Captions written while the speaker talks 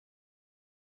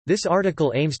This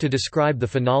article aims to describe the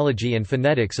phonology and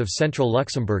phonetics of Central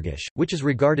Luxembourgish, which is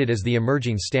regarded as the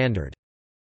emerging standard.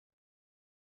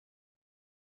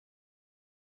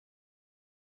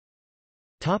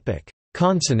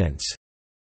 Consonants.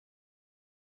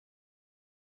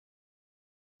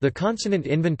 The consonant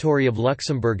inventory of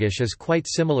Luxembourgish is quite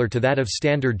similar to that of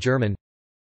Standard German.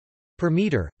 Per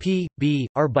meter, p, b,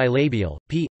 are bilabial,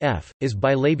 p, f, is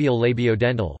bilabial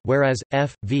labiodental, whereas,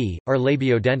 f, v, are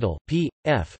labiodental, p,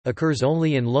 f, occurs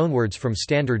only in loanwords from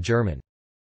Standard German.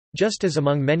 Just as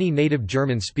among many native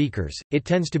German speakers, it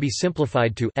tends to be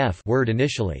simplified to f word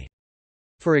initially.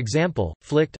 For example,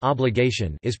 flicht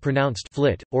obligation is pronounced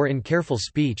flit, or in careful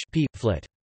speech p, flit.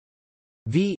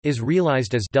 V is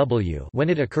realized as w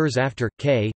when it occurs after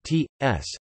k, t, s,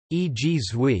 e.g.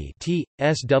 zwi t,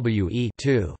 swe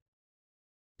 2.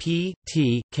 P,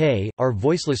 t, k are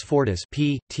voiceless fortis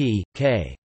p, t,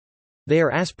 k. They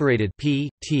are aspirated p,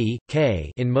 t,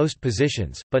 k in most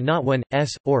positions, but not when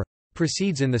s or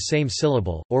precedes in the same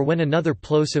syllable, or when another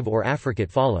plosive or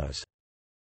affricate follows.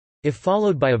 If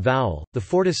followed by a vowel, the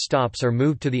fortis stops are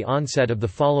moved to the onset of the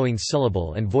following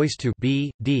syllable and voiced to b,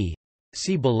 d.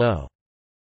 See below.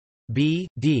 B,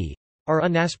 d are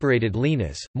unaspirated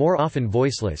lenis, more often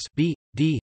voiceless b,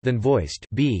 d, than voiced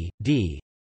b, d.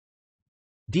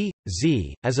 D,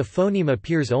 z, as a phoneme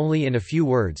appears only in a few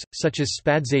words, such as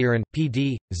spadzeieren,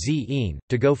 pd, z-een,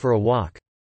 to go for a walk.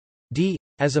 D,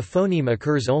 as a phoneme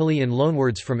occurs only in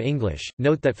loanwords from English.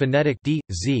 Note that phonetic d,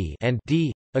 z, and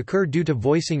d occur due to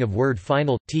voicing of word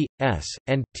final t, s,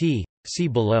 and t. See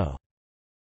below.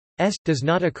 S does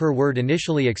not occur word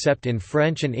initially except in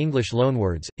French and English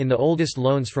loanwords. In the oldest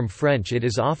loans from French it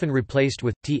is often replaced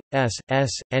with t, s,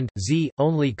 and z,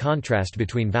 only contrast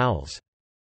between vowels.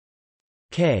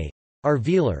 K, are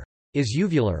velar, is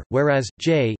uvular, whereas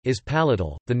j, is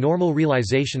palatal. The normal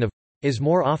realization of is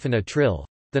more often a trill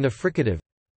than a fricative.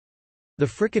 The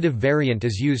fricative variant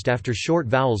is used after short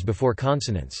vowels before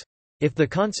consonants. If the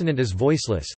consonant is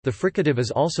voiceless, the fricative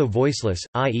is also voiceless,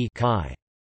 i.e. chi.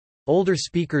 Older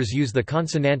speakers use the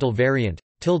consonantal variant,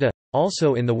 tilde,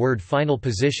 also in the word final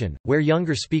position, where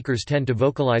younger speakers tend to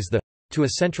vocalize the to a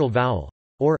central vowel,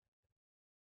 or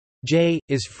j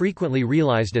is frequently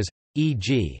realized as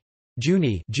e.g.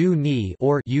 juni, juni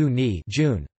or uni,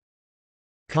 june.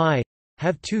 Chi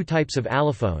have two types of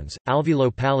allophones,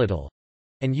 alveolo-palatal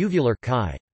and uvular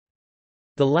chi.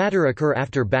 The latter occur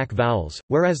after back vowels,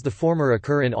 whereas the former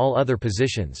occur in all other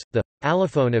positions. The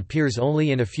allophone appears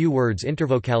only in a few words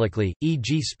intervocalically,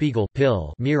 e.g. spiegel,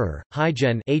 pill, mirror,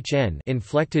 hygen, hn,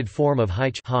 inflected form of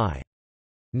hich, high.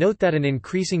 Note that an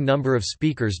increasing number of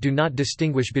speakers do not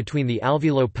distinguish between the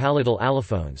alveolo-palatal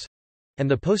allophones and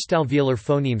the postalveolar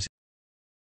phonemes.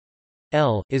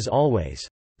 L is always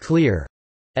clear,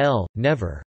 L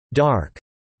never dark,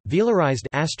 velarized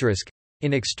asterisk.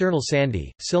 In external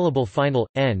sandhi, syllable final,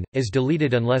 n, is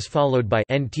deleted unless followed by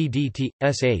ntdt,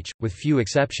 sh, with few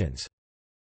exceptions.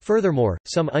 Furthermore,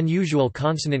 some unusual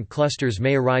consonant clusters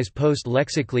may arise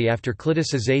post-lexically after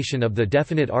cliticization of the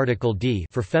definite article d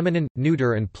for feminine,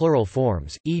 neuter and plural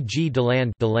forms, e.g. de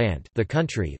land, the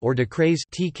country, or de craze,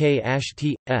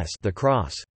 tk-t-s, the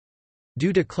cross.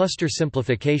 Due to cluster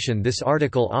simplification, this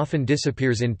article often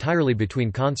disappears entirely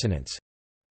between consonants.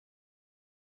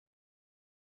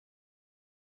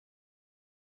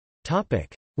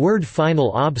 Word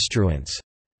final obstruents.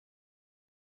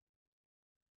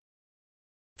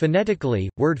 Phonetically,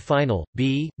 word final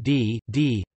b, d,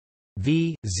 d,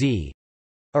 v, z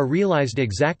are realized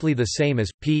exactly the same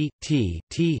as p, t,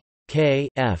 t, k,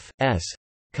 f, s,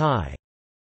 chi.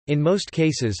 In most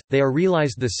cases, they are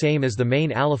realized the same as the main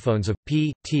allophones of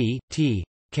p, t, t,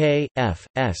 k, f,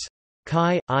 s,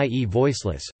 chi, i.e.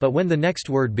 voiceless, but when the next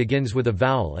word begins with a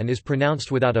vowel and is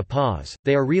pronounced without a pause,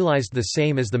 they are realized the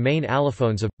same as the main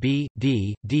allophones of b,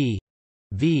 d, d,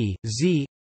 v, z,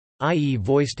 i.e.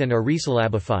 voiced and are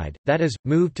resyllabified, that is,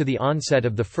 moved to the onset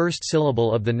of the first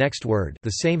syllable of the next word.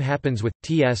 The same happens with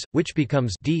ts, which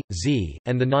becomes d, z,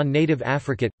 and the non-native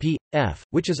affricate p, f,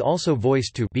 which is also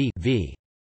voiced to b, v.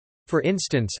 For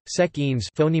instance, sek-ens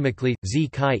phonemically,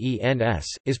 z-chi-ens,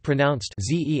 is pronounced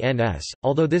zens,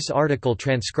 although this article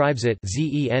transcribes it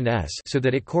zens so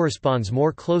that it corresponds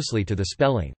more closely to the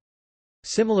spelling.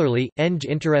 Similarly, eng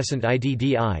interessant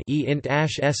iddi int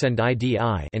s and idi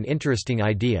an interesting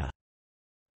idea.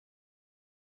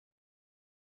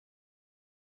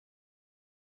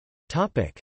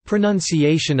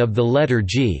 Pronunciation of the letter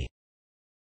G.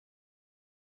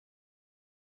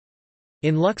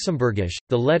 In Luxembourgish,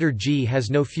 the letter G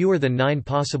has no fewer than 9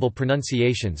 possible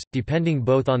pronunciations, depending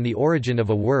both on the origin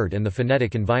of a word and the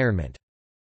phonetic environment.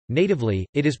 Natively,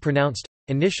 it is pronounced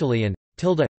initially and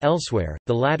tilde elsewhere,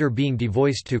 the latter being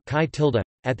devoiced to chi tilde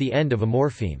at the end of a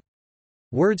morpheme.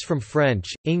 Words from French,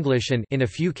 English and in a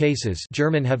few cases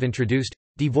German have introduced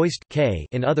devoiced k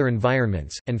in other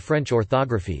environments, and French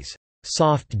orthographies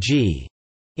soft g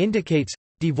indicates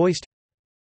devoiced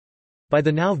by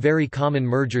the now very common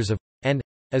mergers of and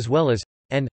as well as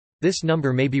and. This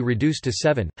number may be reduced to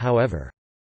 7, however.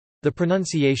 The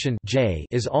pronunciation j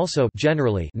is also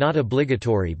generally not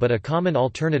obligatory but a common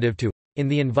alternative to in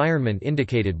the environment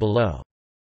indicated below.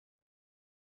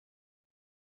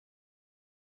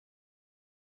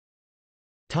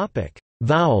 Topic: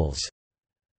 Vowels.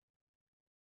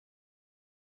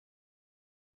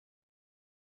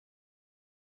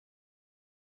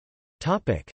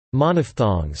 Topic: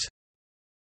 Monophthongs.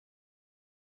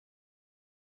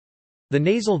 The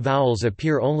nasal vowels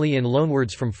appear only in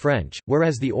loanwords from French,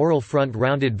 whereas the oral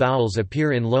front-rounded vowels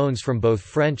appear in loans from both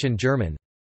French and German.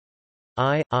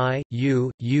 I,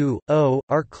 U, O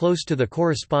are close to the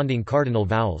corresponding cardinal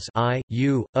vowels I,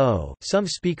 U, O. Some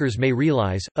speakers may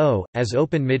realize O as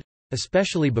open mid,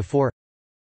 especially before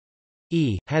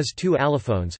E has two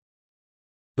allophones.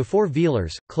 Before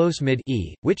velars, close mid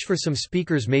E, which for some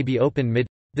speakers may be open mid.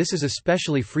 This is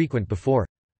especially frequent before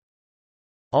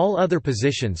all other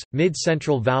positions,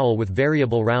 mid-central vowel with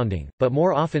variable rounding, but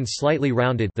more often slightly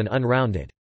rounded than unrounded.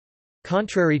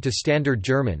 Contrary to Standard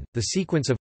German, the sequence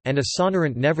of and a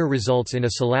sonorant never results in a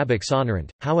syllabic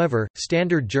sonorant. However,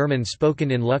 Standard German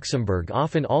spoken in Luxembourg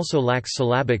often also lacks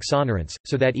syllabic sonorants,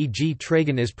 so that e.g.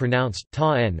 Tragen is pronounced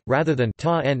ta-n, rather than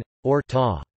ta-n, or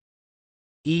ta.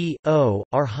 E, O,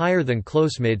 are higher than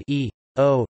close mid E,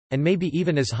 O, and may be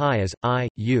even as high as I,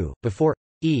 U, before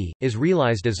E, is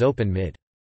realized as open mid.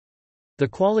 The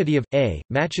quality of A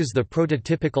matches the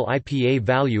prototypical IPA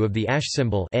value of the sh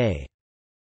symbol A.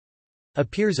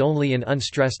 Appears only in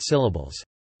unstressed syllables.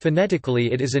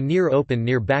 Phonetically it is a near-open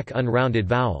near-back unrounded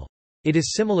vowel. It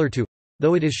is similar to,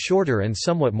 though it is shorter and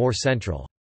somewhat more central.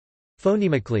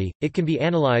 Phonemically, it can be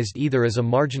analyzed either as a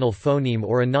marginal phoneme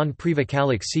or a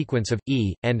non-prevocalic sequence of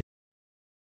E, and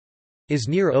is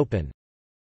near-open.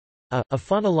 A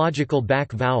phonological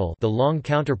back vowel, the long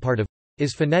counterpart of,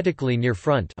 is phonetically near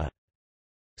front.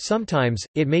 Sometimes,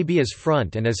 it may be as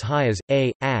front and as high as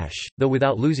a, ash, though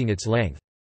without losing its length.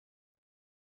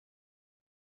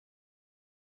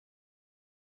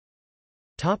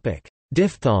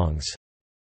 Diphthongs.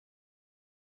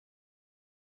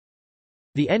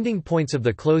 The ending points of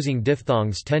the closing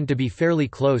diphthongs tend to be fairly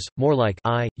close, more like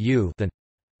I, U than.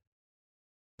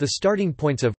 The starting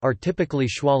points of are typically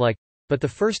schwa-like, but the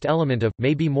first element of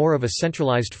may be more of a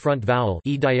centralized front vowel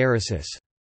e diaresis.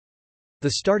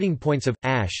 The starting points of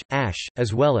ash,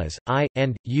 as well as I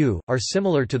and U are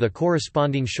similar to the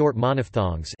corresponding short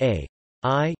monophthongs a,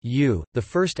 I, U. The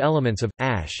first elements of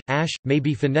ash may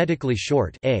be phonetically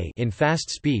short a in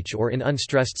fast speech or in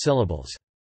unstressed syllables.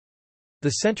 The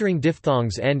centering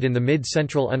diphthongs end in the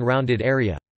mid-central unrounded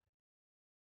area.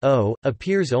 O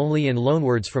appears only in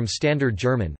loanwords from Standard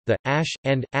German. The ash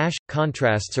and ash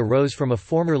contrasts arose from a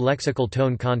former lexical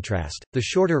tone contrast. The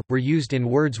shorter were used in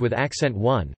words with accent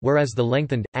 1, whereas the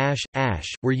lengthened ash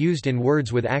were used in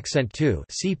words with accent 2.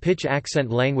 See pitch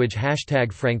accent language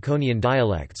 #Franconian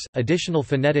dialects. Additional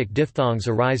phonetic diphthongs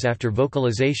arise after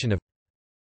vocalization of.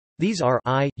 These are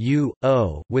I, U,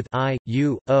 O, with I,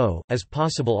 U, O as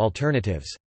possible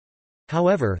alternatives.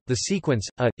 However, the sequence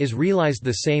is realized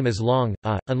the same as long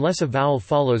unless a vowel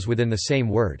follows within the same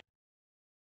word.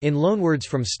 In loanwords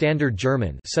from Standard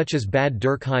German such as Bad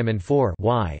Dürkheim and for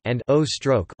y and o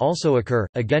stroke also occur,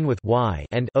 again with y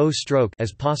and o stroke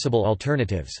as possible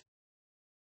alternatives.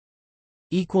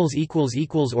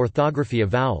 Orthography of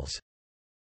vowels.